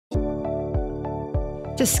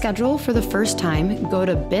to schedule for the first time, go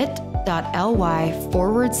to bit.ly/BHC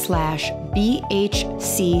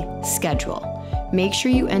schedule. Make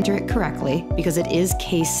sure you enter it correctly because it is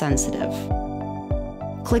case sensitive.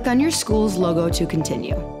 Click on your school's logo to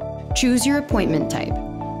continue. Choose your appointment type.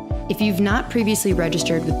 If you've not previously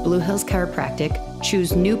registered with Blue Hills Chiropractic,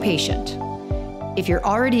 choose New Patient. If you're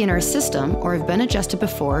already in our system or have been adjusted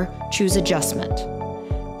before, choose Adjustment.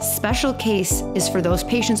 Special Case is for those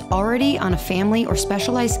patients already on a family or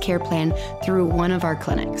specialized care plan through one of our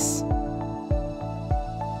clinics.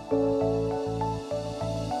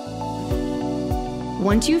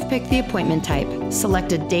 Once you've picked the appointment type,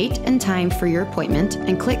 select a date and time for your appointment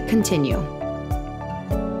and click Continue.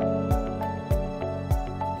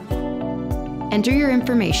 Enter your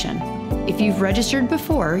information. If you've registered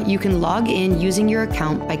before, you can log in using your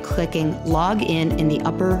account by clicking Log in the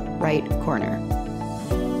upper right corner.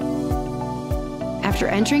 After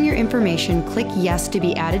entering your information, click Yes to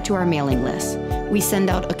be added to our mailing list. We send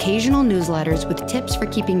out occasional newsletters with tips for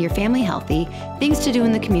keeping your family healthy, things to do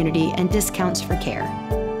in the community, and discounts for care.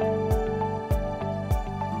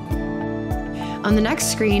 On the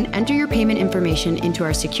next screen, enter your payment information into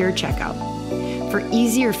our secure checkout. For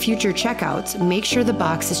easier future checkouts, make sure the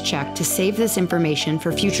box is checked to save this information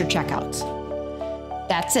for future checkouts.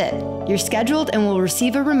 That's it. You're scheduled and will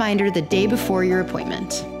receive a reminder the day before your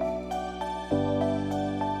appointment.